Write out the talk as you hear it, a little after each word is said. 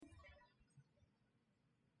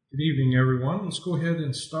Good evening, everyone. Let's go ahead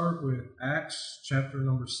and start with Acts chapter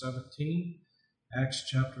number 17. Acts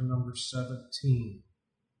chapter number 17.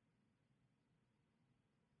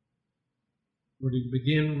 We're to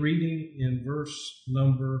begin reading in verse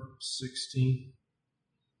number 16.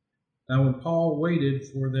 Now when Paul waited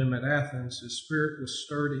for them at Athens, his spirit was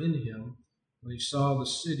stirred in him when he saw the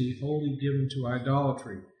city wholly given to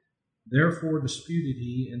idolatry. Therefore disputed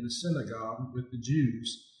he in the synagogue with the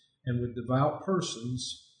Jews and with devout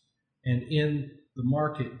persons, and in the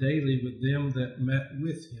market daily with them that met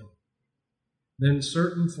with him. Then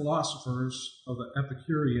certain philosophers of the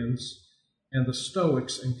Epicureans and the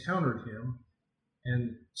Stoics encountered him,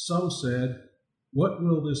 and some said, "What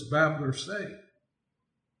will this babbler say?"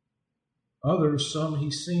 Others, some he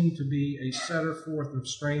seemed to be a setter forth of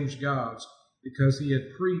strange gods, because he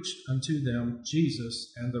had preached unto them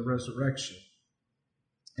Jesus and the resurrection.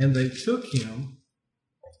 And they took him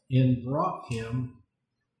and brought him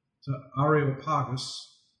to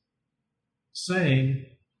Areopagus, saying,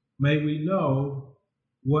 "May we know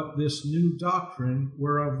what this new doctrine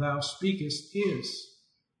whereof thou speakest is?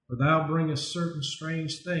 For thou bringest certain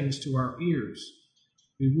strange things to our ears.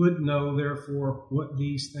 We would know, therefore, what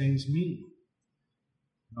these things mean."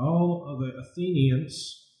 All of the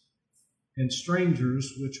Athenians and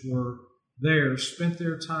strangers which were there spent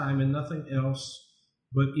their time in nothing else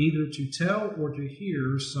but either to tell or to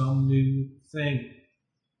hear some new thing.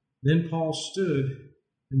 Then Paul stood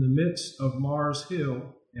in the midst of Mars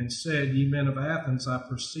Hill and said, "Ye men of Athens, I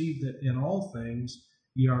perceive that in all things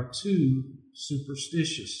ye are too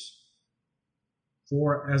superstitious.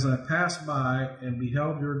 For as I passed by and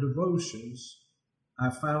beheld your devotions,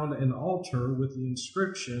 I found an altar with the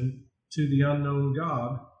inscription, To the unknown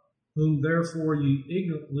God, whom therefore ye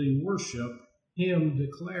ignorantly worship, him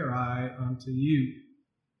declare I unto you.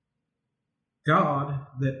 God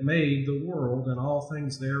that made the world and all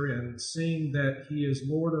things therein, seeing that he is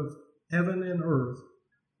Lord of heaven and earth,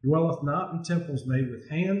 dwelleth not in temples made with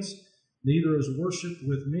hands, neither is worshipped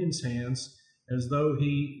with men's hands, as though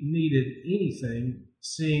he needed anything,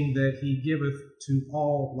 seeing that he giveth to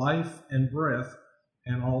all life and breath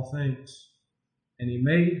and all things. And he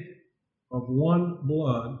made of one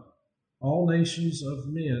blood all nations of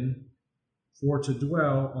men for to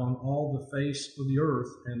dwell on all the face of the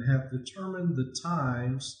earth, and hath determined the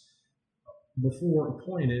times before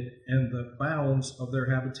appointed and the bounds of their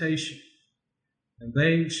habitation. And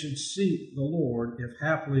they should seek the Lord, if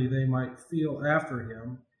haply they might feel after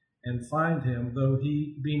him, and find him, though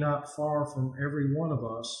he be not far from every one of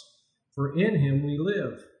us. For in him we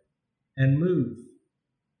live, and move,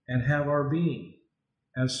 and have our being,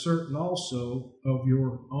 as certain also of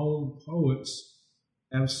your own poets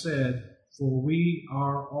have said, for we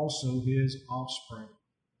are also his offspring.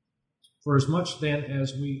 For as much then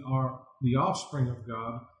as we are the offspring of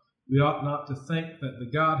God, we ought not to think that the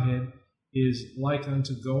Godhead is like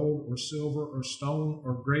unto gold or silver or stone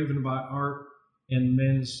or graven by art and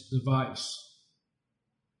men's device.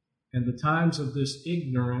 And the times of this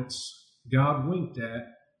ignorance God winked at,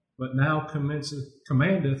 but now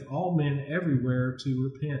commandeth all men everywhere to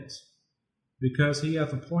repent, because he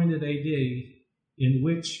hath appointed a day in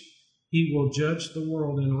which he will judge the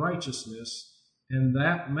world in righteousness, and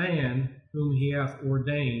that man whom he hath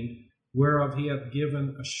ordained, whereof he hath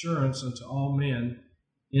given assurance unto all men,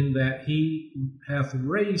 in that he hath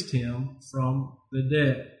raised him from the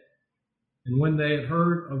dead. And when they had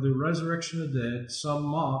heard of the resurrection of the dead, some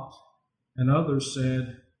mocked, and others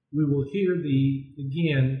said, We will hear thee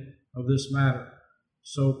again of this matter.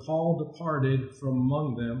 So Paul departed from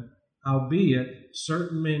among them, howbeit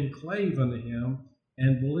certain men clave unto him,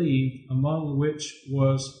 and believed, among which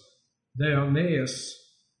was Dioneus,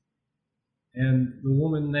 and the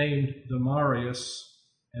woman named Damarius,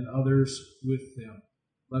 and others with them.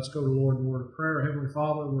 Let's go to the Lord in a word of prayer. Heavenly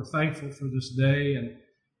Father, we're thankful for this day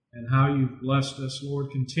and how you've blessed us, Lord.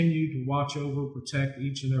 Continue to watch over, protect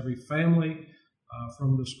each and every family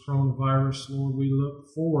from this coronavirus. Lord, we look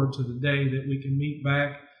forward to the day that we can meet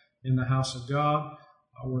back in the house of God.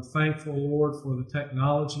 We're thankful, Lord, for the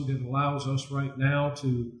technology that allows us right now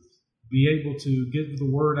to be able to get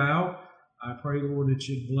the word out. I pray, Lord, that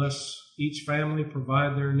you'd bless each family,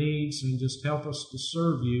 provide their needs, and just help us to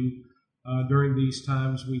serve you during these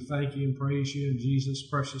times. We thank you and praise you in Jesus'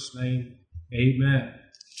 precious name. Amen.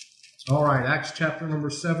 All right, Acts chapter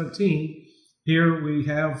number 17. Here we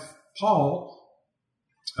have Paul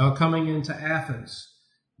coming into Athens.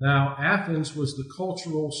 Now, Athens was the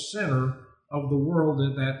cultural center of the world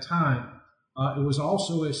at that time. It was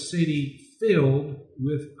also a city filled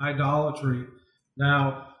with idolatry.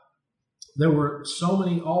 Now, there were so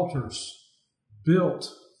many altars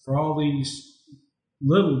built for all these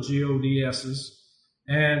little GODSs,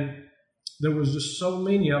 and there was just so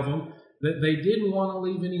many of them that they didn't want to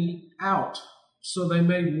leave any out. So they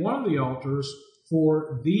made one of the altars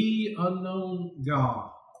for the unknown God.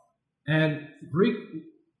 And Greek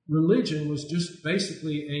religion was just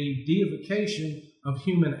basically a deification of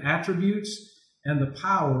human attributes and the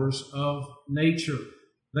powers of nature.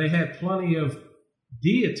 They had plenty of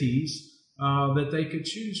deities that they could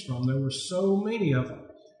choose from. There were so many of them.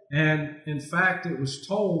 And in fact, it was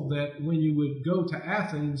told that when you would go to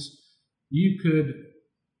Athens, you could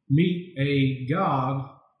meet a god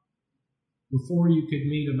before you could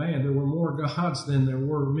meet a man. There were more gods than there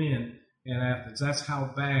were men in Athens. That's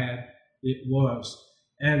how bad it was.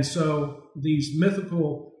 And so these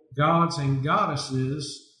mythical gods and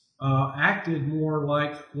goddesses acted more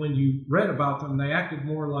like, when you read about them, they acted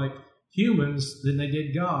more like humans than they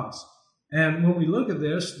did gods. And when we look at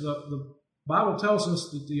this, the Bible tells us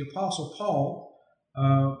that the Apostle Paul,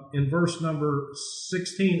 in verse number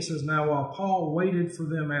 16, it says, "Now while Paul waited for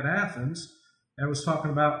them at Athens," that was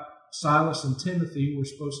talking about Silas and Timothy were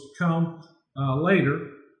supposed to come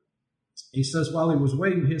later. He says, while he was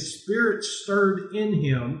waiting, his spirit stirred in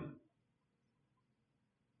him,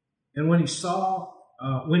 and when he saw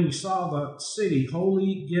the city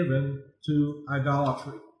wholly given to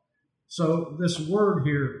idolatry. So this word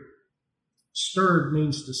here, stirred,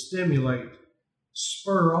 means to stimulate,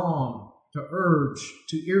 spur on, to urge,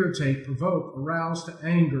 to irritate, provoke, arouse to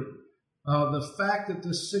anger. The fact that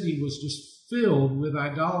this city was just filled with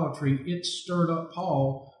idolatry, it stirred up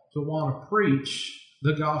Paul to want to preach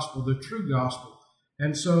the gospel, the true gospel.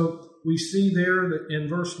 And so we see there that in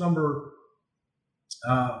verse number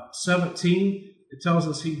 17, it tells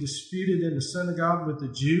us he disputed in the synagogue with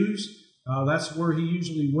the Jews. That's where he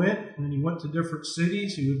usually went. When he went to different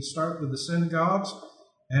cities, he would start with the synagogues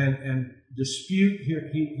and dispute.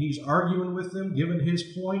 He's arguing with them, giving his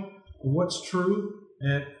point of what's true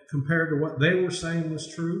and compared to what they were saying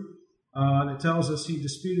was true. And it tells us he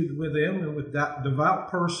disputed with them and with devout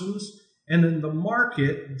persons, and in the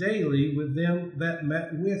market daily with them that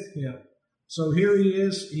met with him. So here he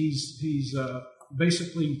is. He's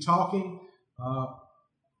basically talking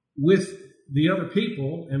with the other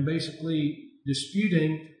people and basically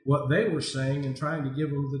disputing what they were saying and trying to give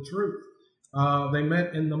them the truth. They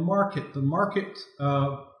met in the market. The market,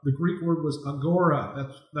 the Greek word was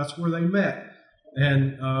agora. That's where they met.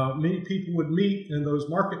 And many people would meet in those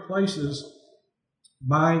marketplaces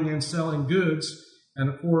buying and selling goods. And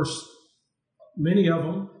of course, many of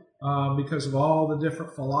them, because of all the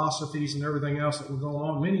different philosophies and everything else that were going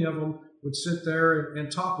on, many of them would sit there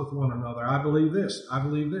and talk with one another. I believe this. I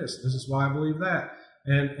believe this. This is why I believe that.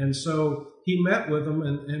 And so he met with them.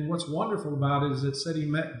 And what's wonderful about it is it said he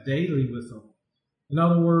met daily with them. In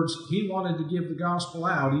other words, he wanted to give the gospel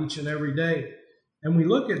out each and every day. And we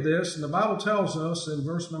look at this, and the Bible tells us in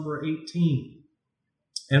verse number 18,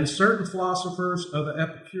 "And certain philosophers of the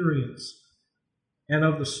Epicureans and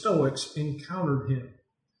of the Stoics encountered him."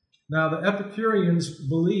 Now, the Epicureans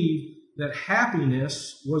believed that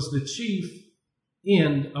happiness was the chief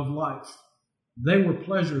end of life. They were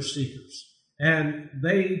pleasure seekers, and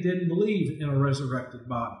they didn't believe in a resurrected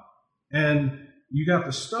body. And you got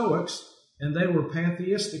the Stoics, and they were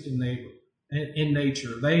pantheistic in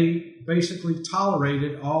nature. They basically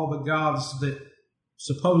tolerated all the gods that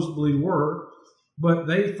supposedly were, but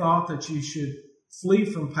they thought that you should flee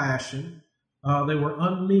from passion. They were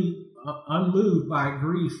unmoved by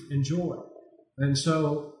grief and joy. And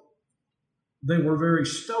so they were very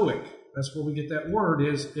stoic. That's where we get that word,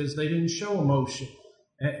 is they didn't show emotion.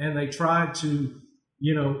 And they tried to,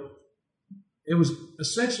 it was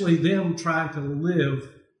essentially them trying to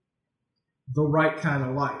live the right kind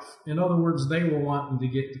of life. In other words, they were wanting to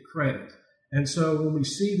get the credit. And so when we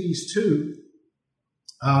see these two,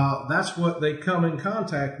 that's what they come in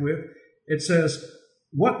contact with. It says,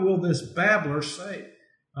 "What will this babbler say?"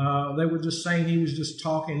 They were just saying he was just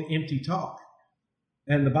talking empty talk.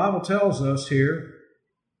 And the Bible tells us here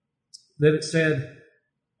that it said,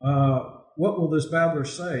 "What will this babbler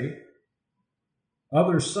say?"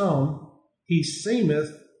 Others some, "He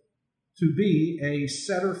seemeth to be a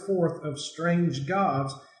setter forth of strange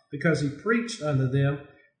gods, because he preached unto them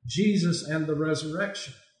Jesus and the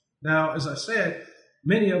resurrection." Now, as I said,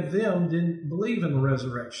 many of them didn't believe in the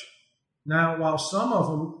resurrection. Now, while some of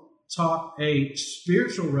them taught a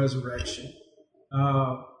spiritual resurrection,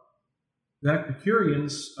 the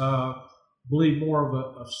Epicureans believed more of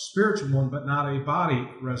a spiritual one, but not a body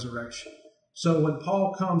resurrection. So when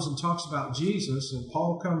Paul comes and talks about Jesus, and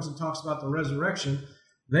Paul comes and talks about the resurrection,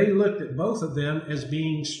 they looked at both of them as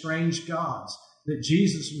being strange gods. that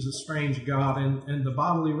Jesus was a strange God and the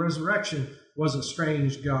bodily resurrection was a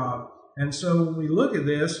strange God. And so when we look at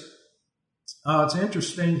this, it's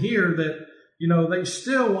interesting here that, they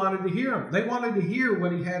still wanted to hear him. They wanted to hear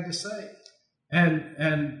what he had to say. And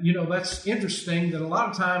that's interesting that a lot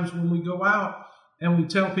of times when we go out and we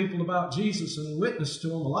tell people about Jesus and witness to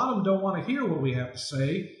them, a lot of them don't want to hear what we have to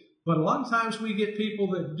say, but a lot of times we get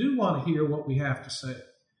people that do want to hear what we have to say.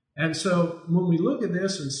 And so when we look at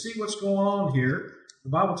this and see what's going on here,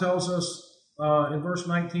 the Bible tells us in verse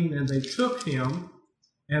 19, and they took him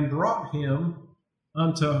and brought him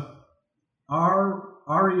unto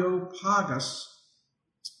Areopagus,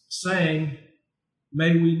 saying,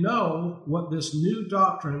 May we know what this new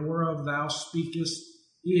doctrine whereof thou speakest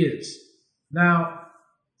is. Now,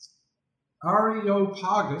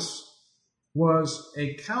 Areopagus was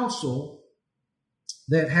a council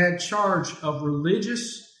that had charge of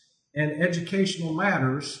religious and educational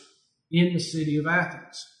matters in the city of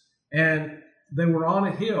Athens. And they were on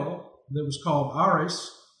a hill that was called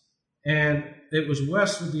Ares, and it was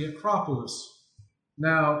west of the Acropolis.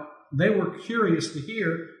 Now, they were curious to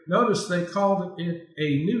hear. Notice they called it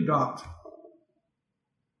a new doctrine.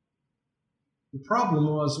 The problem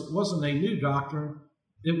was it wasn't a new doctrine.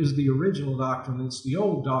 It was the original doctrine. It's the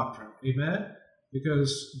old doctrine. Amen?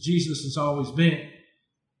 Because Jesus has always been.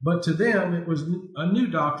 But to them, it was a new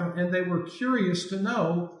doctrine, and they were curious to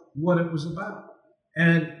know what it was about.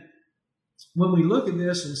 And when we look at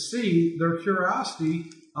this and see their curiosity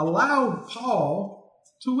allowed Paul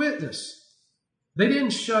to witness. They didn't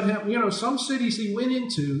shut him. Some cities he went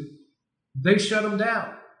into, they shut him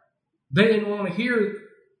down. They didn't want to hear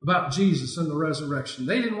about Jesus and the resurrection.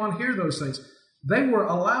 They didn't want to hear those things. They were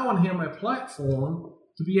allowing him a platform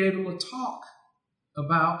to be able to talk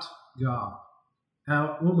about God.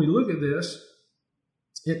 Now, when we look at this,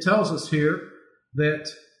 it tells us here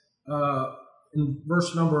that in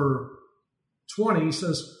verse number 20, he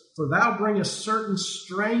says, For thou bringest certain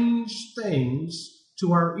strange things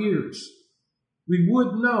to our ears. We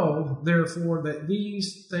would know, therefore, that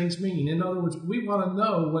these things mean. In other words, we want to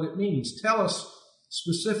know what it means. Tell us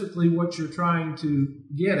specifically what you're trying to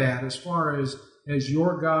get at as far as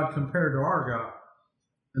your God compared to our God.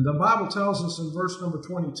 And the Bible tells us in verse number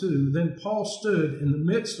 22, Then Paul stood in the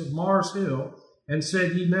midst of Mars Hill and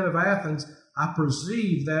said, Ye men of Athens, I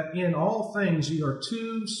perceive that in all things ye are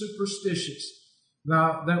too superstitious.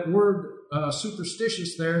 Now, that word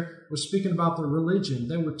superstitious there was speaking about their religion.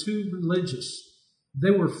 They were too religious.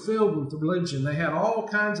 They were filled with religion. They had all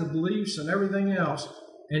kinds of beliefs and everything else.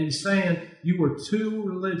 And he's saying, you were too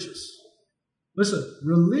religious. Listen,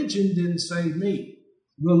 religion didn't save me.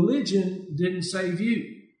 Religion didn't save you.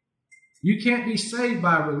 You can't be saved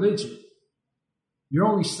by religion. You're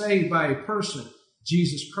only saved by a person,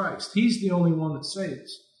 Jesus Christ. He's the only one that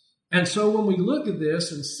saves. And so when we look at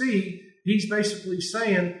this and see, he's basically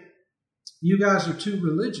saying, you guys are too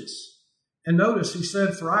religious. And notice he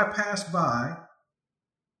said, For I passed by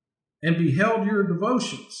and beheld your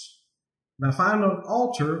devotions. And I find an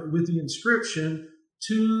altar with the inscription,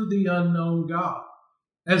 To the unknown God.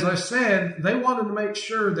 As I said, they wanted to make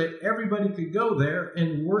sure that everybody could go there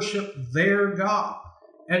and worship their God.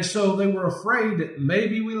 And so they were afraid that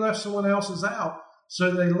maybe we left someone else's out.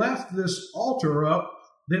 So they left this altar up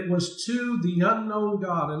that was to the unknown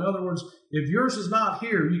God. In other words, if yours is not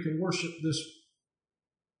here, you can worship this.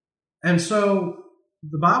 And so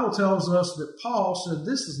the Bible tells us that Paul said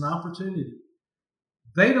this is an opportunity.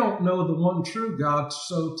 They don't know the one true God,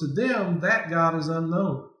 so to them, that God is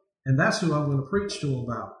unknown. And that's who I'm going to preach to them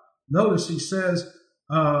about. Notice he says,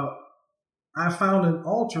 I found an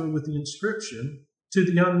altar with the inscription, To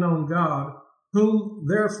the unknown God, whom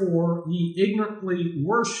therefore ye ignorantly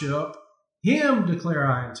worship, him declare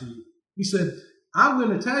I unto you. He said, I'm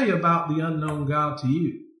going to tell you about the unknown God to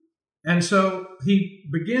you. And so he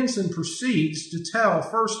begins and proceeds to tell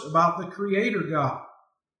first about the Creator God.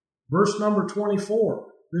 Verse number 24,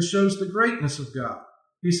 this shows the greatness of God.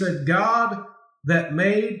 He said, God that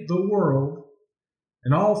made the world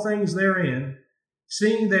and all things therein,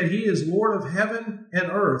 seeing that he is Lord of heaven and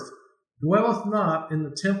earth, dwelleth not in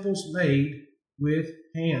the temples made with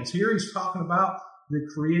hands. Here he's talking about the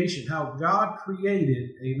creation, how God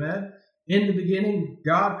created, amen. In the beginning,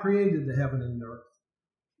 God created the heaven and the earth.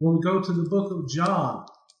 When we go to the book of John,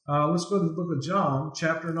 let's go to the book of John,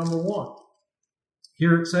 chapter number 1.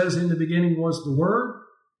 Here it says, In the beginning was the Word,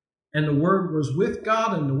 and the Word was with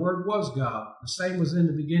God, and the Word was God. The same was in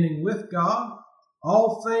the beginning with God.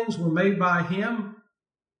 All things were made by him.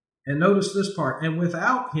 And notice this part, and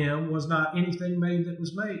without him was not anything made that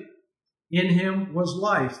was made. In him was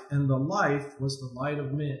life, and the life was the light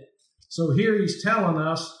of men. So here he's telling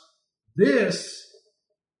us This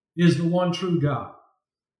is the one true God.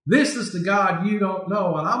 This is the God you don't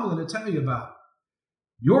know, and I'm going to tell you about it.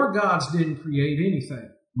 Your gods didn't create anything.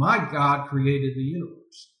 My God created the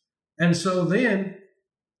universe. And so then,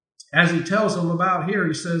 as he tells them about here,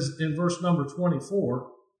 he says in verse number 24,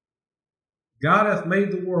 God hath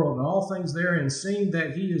made the world and all things therein, seeing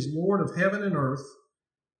that he is Lord of heaven and earth,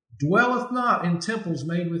 dwelleth not in temples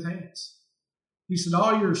made with hands. He said,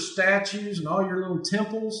 all your statues and all your little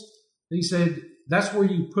temples, he said, that's where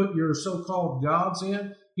you put your so-called gods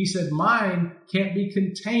in. He said, mine can't be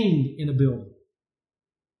contained in a building.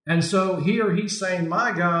 And so here he's saying,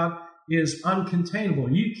 my God is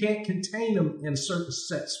uncontainable. You can't contain him in a certain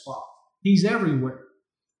set spot. He's everywhere.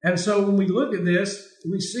 And so when we look at this,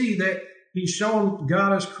 we see that he's shown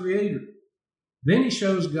God as creator. Then he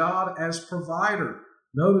shows God as provider.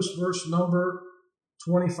 Notice verse number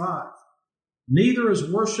 25. Neither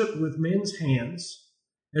is worship with men's hands,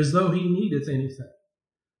 as though he needeth anything.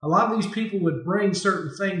 A lot of these people would bring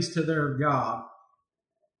certain things to their God.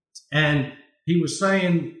 And he was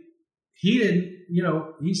saying, he didn't,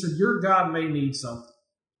 he said, your God may need something,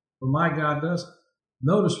 but my God doesn't.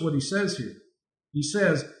 Notice what he says here. He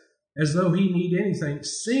says, as though he need anything,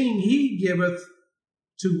 seeing he giveth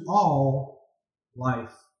to all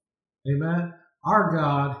life. Amen. Our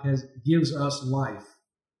God gives us life.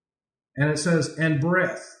 And it says, and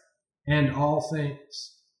breath, and all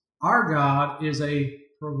things. Our God is a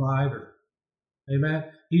provider. Amen.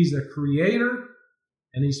 He's a creator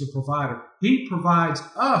and he's a provider. He provides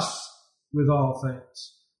us with all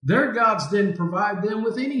things. Their gods didn't provide them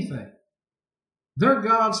with anything. Their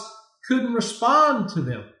gods couldn't respond to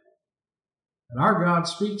them. And our God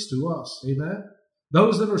speaks to us. Amen.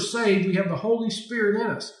 Those that are saved, we have the Holy Spirit in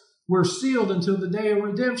us. We're sealed until the day of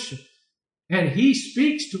redemption. And he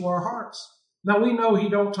speaks to our hearts. Now we know he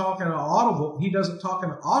doesn't talk in an audible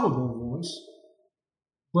voice,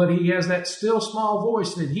 but he has that still small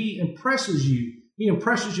voice that he impresses you. He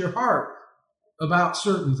impresses your heart about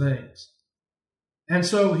certain things. And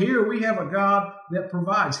so here we have a God that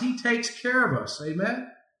provides. He takes care of us. Amen.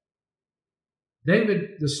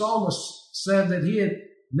 David, the psalmist, said that he had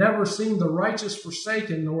never seen the righteous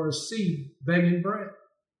forsaken nor his seed begging bread.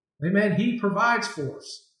 Amen. He provides for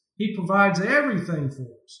us. He provides everything for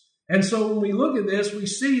us. And so when we look at this, we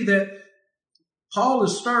see that Paul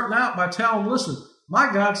is starting out by telling, listen,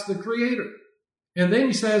 my God's the creator. And then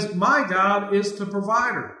he says, my God is the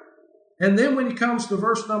provider. And then when he comes to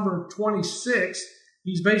verse number 26,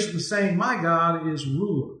 he's basically saying, my God is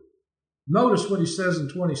ruler. Notice what he says in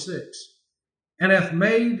 26. And hath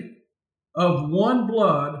made of one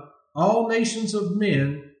blood all nations of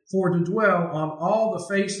men for to dwell on all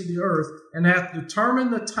the face of the earth, and hath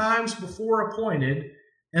determined the times before appointed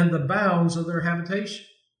and the bounds of their habitation.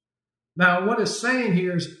 Now, what it's saying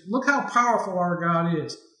here is, look how powerful our God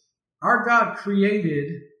is. Our God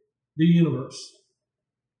created the universe,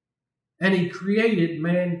 and he created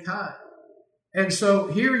mankind. And so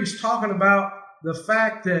here he's talking about the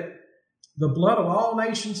fact that the blood of all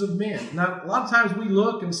nations of men. Now, a lot of times we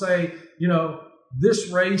look and say, this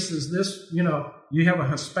race is this, you have a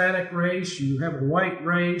Hispanic race, you have a white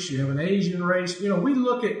race, you have an Asian race. We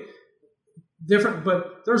look at different,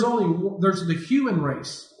 but there's the human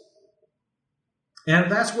race.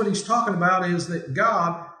 And that's what he's talking about, is that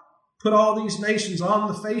God put all these nations on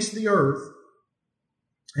the face of the earth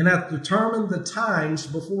and hath determined the times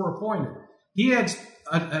before appointed. He had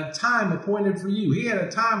a time appointed for you. He had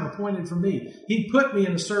a time appointed for me. He put me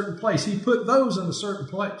in a certain place. He put those in a certain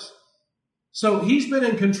place. So he's been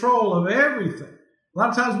in control of everything. A lot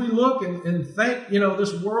of times we look and think,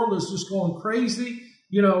 this world is just going crazy.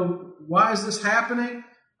 Why is this happening?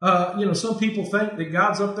 Some people think that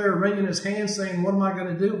God's up there wringing his hands saying, what am I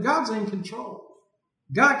going to do? God's in control.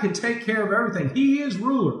 God can take care of everything. He is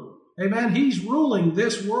ruler. Amen. He's ruling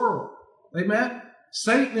this world. Amen.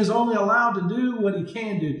 Satan is only allowed to do what he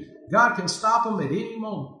can do. God can stop him at any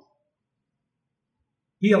moment.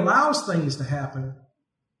 He allows things to happen,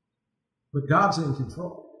 but God's in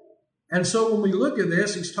control. And so when we look at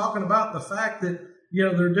this, he's talking about the fact that,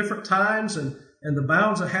 there are different times and the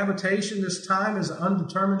bounds of habitation. This time is an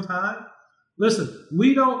undetermined time. Listen,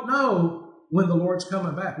 we don't know when the Lord's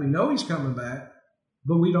coming back. We know he's coming back,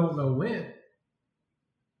 but we don't know when.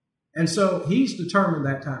 And so he's determined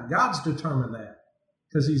that time. God's determined that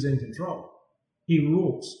because he's in control. He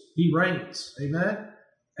rules. He reigns. Amen.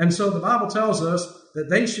 And so the Bible tells us that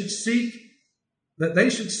they should seek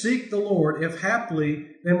the Lord, if haply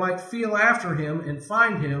they might feel after him and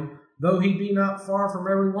find him, though he be not far from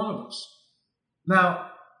every one of us. Now,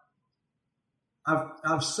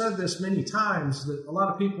 I've said this many times, that a lot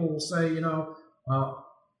of people will say,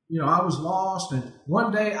 I was lost, and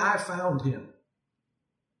one day I found him.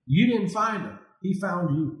 You didn't find him. He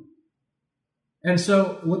found you. And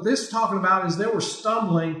so what this is talking about is they were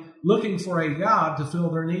stumbling, looking for a God to fill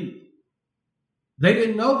their need. They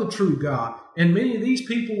didn't know the true God. And many of these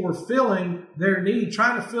people were filling their need,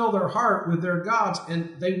 trying to fill their heart with their gods,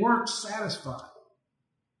 and they weren't satisfied.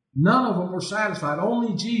 None of them were satisfied.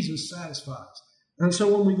 Only Jesus satisfies. And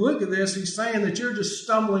so when we look at this, he's saying that you're just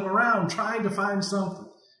stumbling around trying to find something.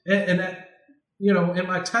 And that, in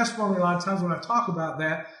my testimony, a lot of times when I talk about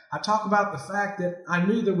that, I talk about the fact that I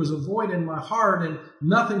knew there was a void in my heart and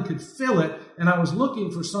nothing could fill it, and I was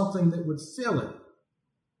looking for something that would fill it.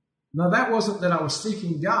 Now, that wasn't that I was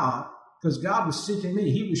seeking God, because God was seeking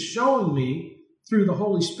me. He was showing me through the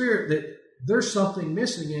Holy Spirit that there's something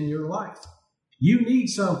missing in your life. You need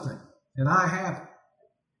something, and I have it.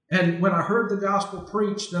 And when I heard the gospel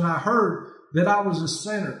preached, and I heard that I was a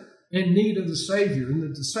sinner in need of the Savior, and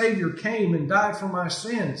that the Savior came and died for my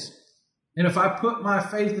sins, and if I put my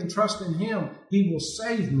faith and trust in Him, He will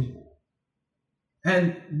save me.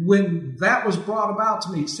 And when that was brought about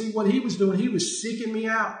to me, see what He was doing, He was seeking me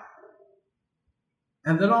out.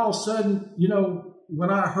 And then all of a sudden, when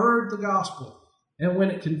I heard the gospel and when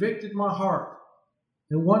it convicted my heart,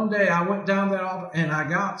 and one day I went down that altar and I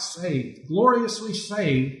got saved, gloriously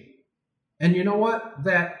saved. And you know what?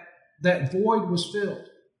 That void was filled.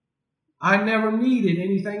 I never needed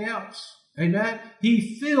anything else. Amen?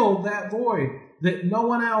 He filled that void that no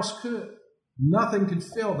one else could. Nothing could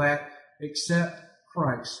fill that except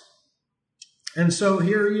Christ. And so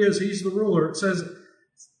here He is. He's the ruler. It says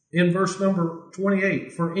in verse number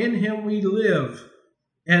 28, "For in Him we live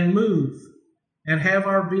and move and have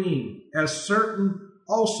our being, as certain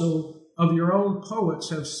also of your own poets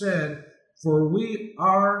have said, for we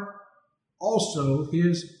are also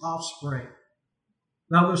His offspring."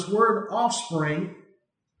 Now, this word offspring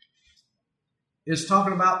is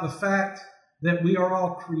talking about the fact that we are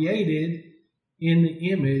all created in the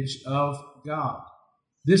image of God.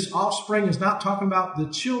 This offspring is not talking about the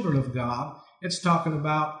children of God. It's talking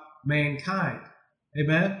about mankind.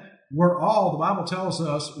 Amen? The Bible tells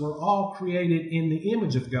us, we're all created in the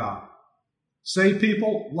image of God. Saved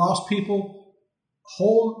people, lost people,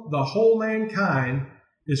 the whole mankind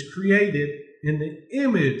is created in the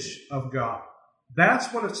image of God.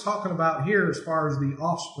 That's what it's talking about here as far as the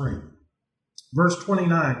offspring. Verse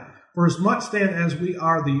 29, "For as much then as we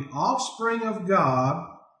are the offspring of God,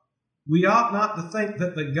 we ought not to think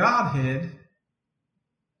that the Godhead,"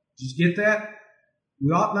 did you get that?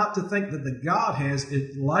 "We ought not to think that the Godhead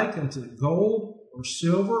is like unto gold or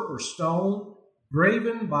silver or stone,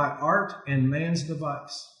 graven by art and man's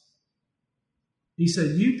device." He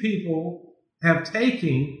said, you people have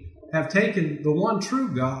taken the one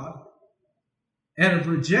true God and have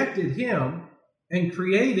rejected Him and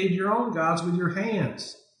created your own gods with your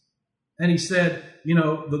hands. And He said,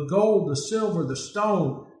 the gold, the silver, the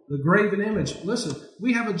stone, the graven image. Listen,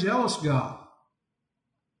 we have a jealous God.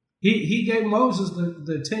 He gave Moses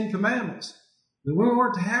the 10 Commandments. That we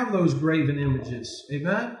weren't to have those graven images.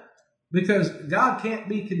 Amen? Because God can't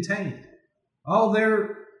be contained. All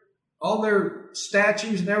their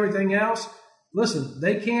statues and everything else, listen,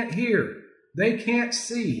 they can't hear. They can't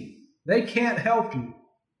see. They can't help you.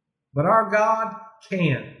 But our God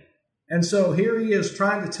can. And so here He is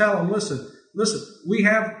trying to tell them, listen, we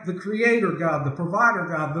have the Creator God, the Provider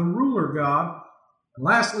God, the Ruler God. And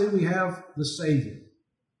lastly, we have the Savior.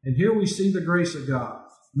 And here we see the grace of God.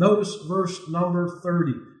 Notice verse number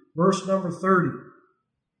 30. Verse number 30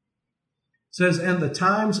 says, "And the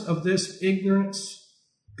times of this ignorance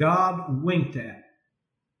God winked at,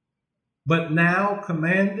 but now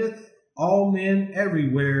commandeth all men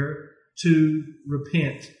everywhere to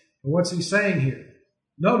repent." And what's He saying here?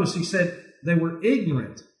 Notice He said they were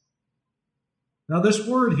ignorant. Now this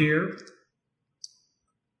word here,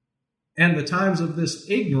 "and the times of this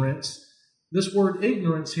ignorance," this word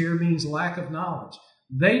ignorance here means lack of knowledge.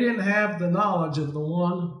 They didn't have the knowledge of the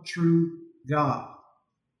one true God.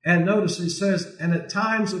 And notice it says, "and at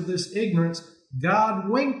times of this ignorance, God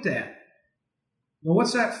winked at." Now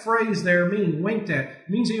what's that phrase there mean, winked at? It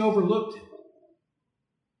means He overlooked it.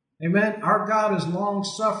 Amen? Our God is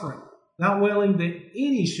long-suffering, not willing that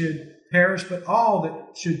any should perish, but all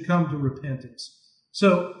that should come to repentance.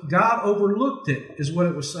 So God overlooked it, is what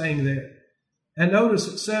it was saying there. And notice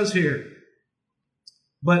it says here,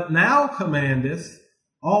 "But now commandeth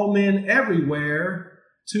all men everywhere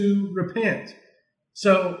to repent."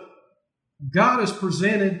 So God is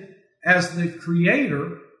presented as the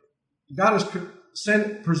Creator. God is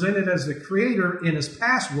presented as the Creator in His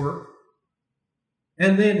past work.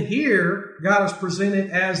 And then here, God is presented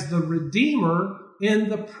as the Redeemer in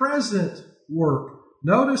the present work.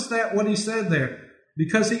 Notice that what he said there.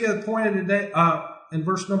 Because he had appointed a day, in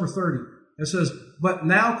verse number 30, it says, but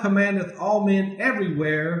now commandeth all men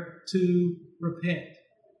everywhere to repent.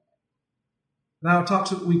 Now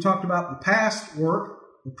we talked about the past work,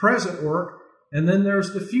 the present work, and then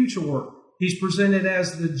there's the future work. He's presented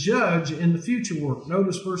as the judge in the future work.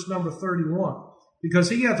 Notice verse number 31. Because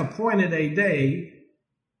he hath appointed a day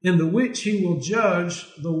in the which he will judge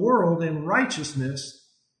the world in righteousness,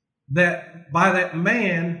 that by that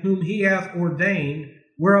man whom he hath ordained,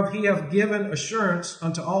 whereof he hath given assurance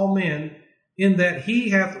unto all men, in that he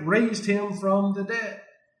hath raised him from the dead.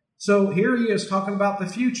 So here he is talking about the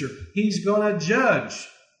future. He's going to judge.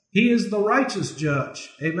 He is the righteous judge.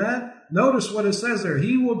 Amen? Notice what it says there.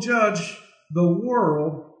 He will judge the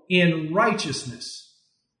world in righteousness.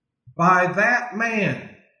 By that man.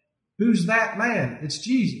 Who's that man? It's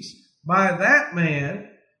Jesus. By that man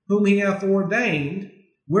whom he hath ordained,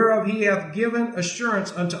 whereof he hath given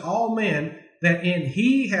assurance unto all men, that in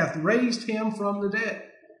he hath raised him from the dead.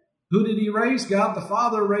 Who did he raise? God the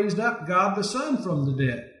Father raised up God the Son from the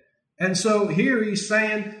dead. And so here he's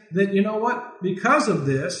saying that, you know what? Because of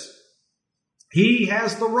this, he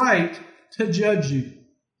has the right to judge you.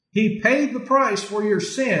 He paid the price for your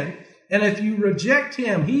sin, and if you reject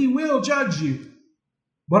him, he will judge you.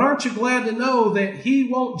 But aren't you glad to know that he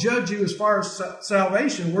won't judge you as far as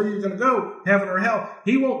salvation, where you're going to go, heaven or hell?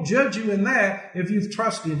 He won't judge you in that if you've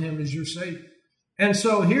trusted in him as your Savior. And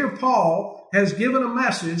so here Paul has given a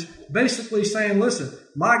message basically saying, listen,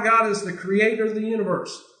 my God is the creator of the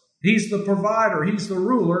universe. He's the provider, he's the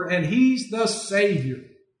ruler, and he's the Savior.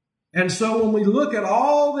 And so when we look at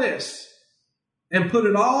all this and put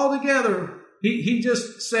it all together, he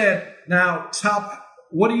just said, now stop.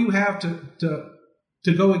 What do you have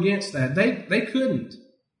to go against that? They couldn't.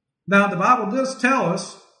 Now the Bible does tell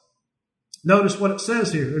us, notice what it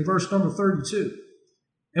says here in verse number 32.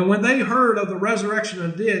 And when they heard of the resurrection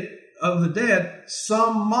of the dead,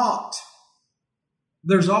 some mocked.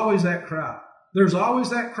 There's always that crowd. There's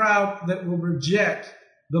always that crowd that will reject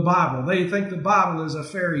the Bible. They think the Bible is a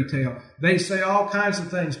fairy tale. They say all kinds of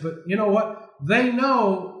things, but you know what? They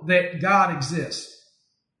know that God exists.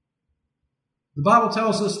 The Bible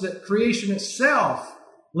tells us that creation itself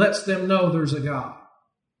lets them know there's a God.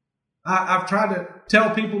 I've tried to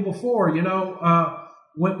tell people before,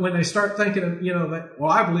 when they start thinking, that, well,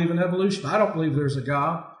 I believe in evolution. I don't believe there's a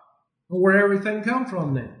God. Well, where'd everything come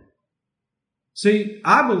from then? See,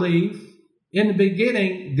 I believe in the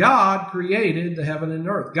beginning, God created the heaven and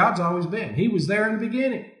earth. God's always been. He was there in the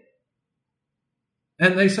beginning.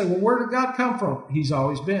 And they say, well, where did God come from? He's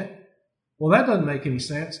always been. Well, that doesn't make any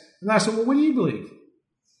sense. And I said, well, what do you believe?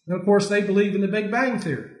 And of course, they believe in the Big Bang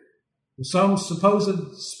Theory. Some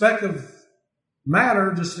supposed speck of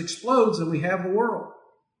matter just explodes and we have the world.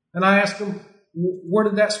 And I asked them, where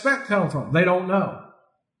did that speck come from? They don't know.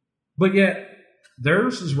 But yet,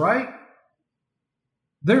 theirs is right.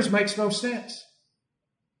 Theirs makes no sense.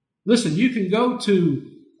 Listen, you can go to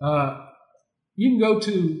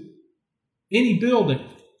any building,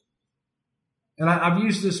 and I've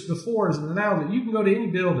used this before as an analogy. You can go to any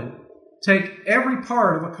building, take every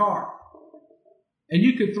part of a car, and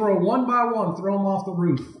you could throw one by one, throw them off the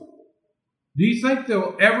roof. Do you think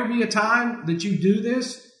there'll ever be a time that you do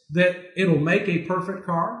this that it'll make a perfect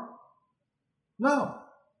car? No.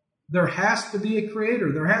 There has to be a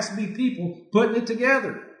creator. There has to be people putting it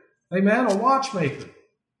together. Amen? A watchmaker.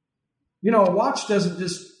 A watch doesn't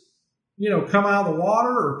just, come out of the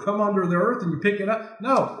water or come under the earth and you pick it up.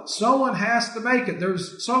 No, someone has to make it.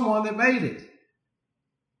 There's someone that made it.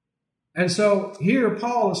 And so here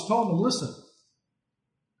Paul has told them, listen,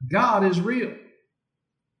 God is real.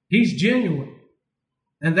 He's genuine.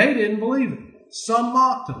 And they didn't believe it. Some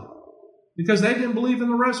mocked him because they didn't believe in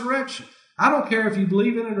the resurrection. I don't care if you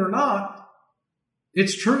believe in it or not.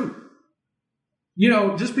 It's true.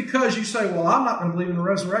 Just because you say, well, I'm not going to believe in the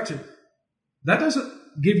resurrection, that doesn't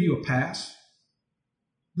give you a pass.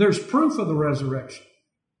 There's proof of the resurrection.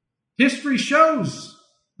 History shows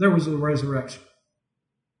there was a resurrection.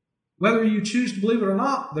 Whether you choose to believe it or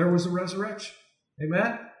not, there was a resurrection.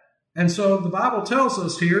 Amen? And so the Bible tells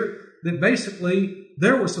us here that basically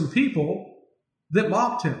there were some people that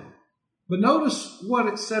mocked him. But notice what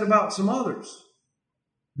it said about some others.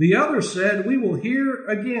 The others said, we will hear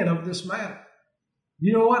again of this matter.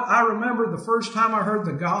 You know what? I remember the first time I heard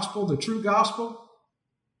the gospel, the true gospel,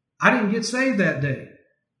 I didn't get saved that day.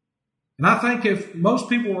 And I think if most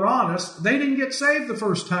people were honest, they didn't get saved the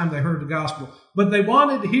first time they heard the gospel. But they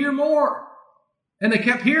wanted to hear more. And they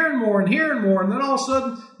kept hearing more and hearing more. And then all of a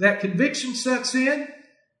sudden, that conviction sets in.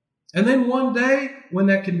 And then one day, when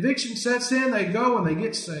that conviction sets in, they go and they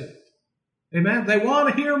get saved. Amen. They want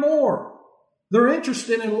to hear more. They're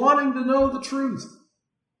interested in wanting to know the truth.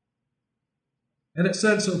 And it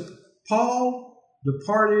said, so Paul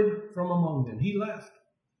departed from among them. He left.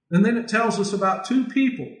 And then it tells us about two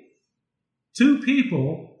people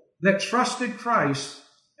that trusted Christ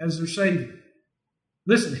as their Savior.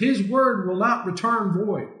 Listen, His word will not return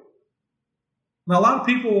void. Now, a lot of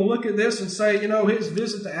people will look at this and say, his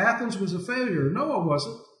visit to Athens was a failure. No, it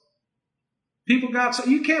wasn't. People got saved.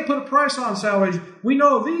 You can't put a price on salvation. We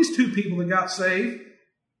know of these two people that got saved,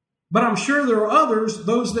 but I'm sure there are others,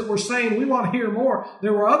 those that were saying, we want to hear more.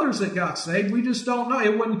 There were others that got saved. We just don't know.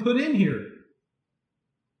 It wasn't put in here.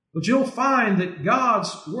 But you'll find that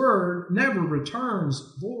God's word never returns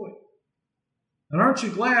void. And aren't you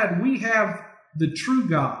glad we have the true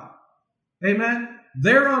God? Amen?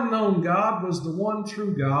 Their unknown God was the one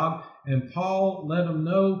true God, and Paul let them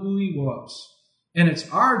know who He was. And it's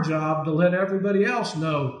our job to let everybody else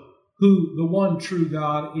know who the one true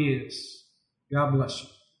God is. God bless you.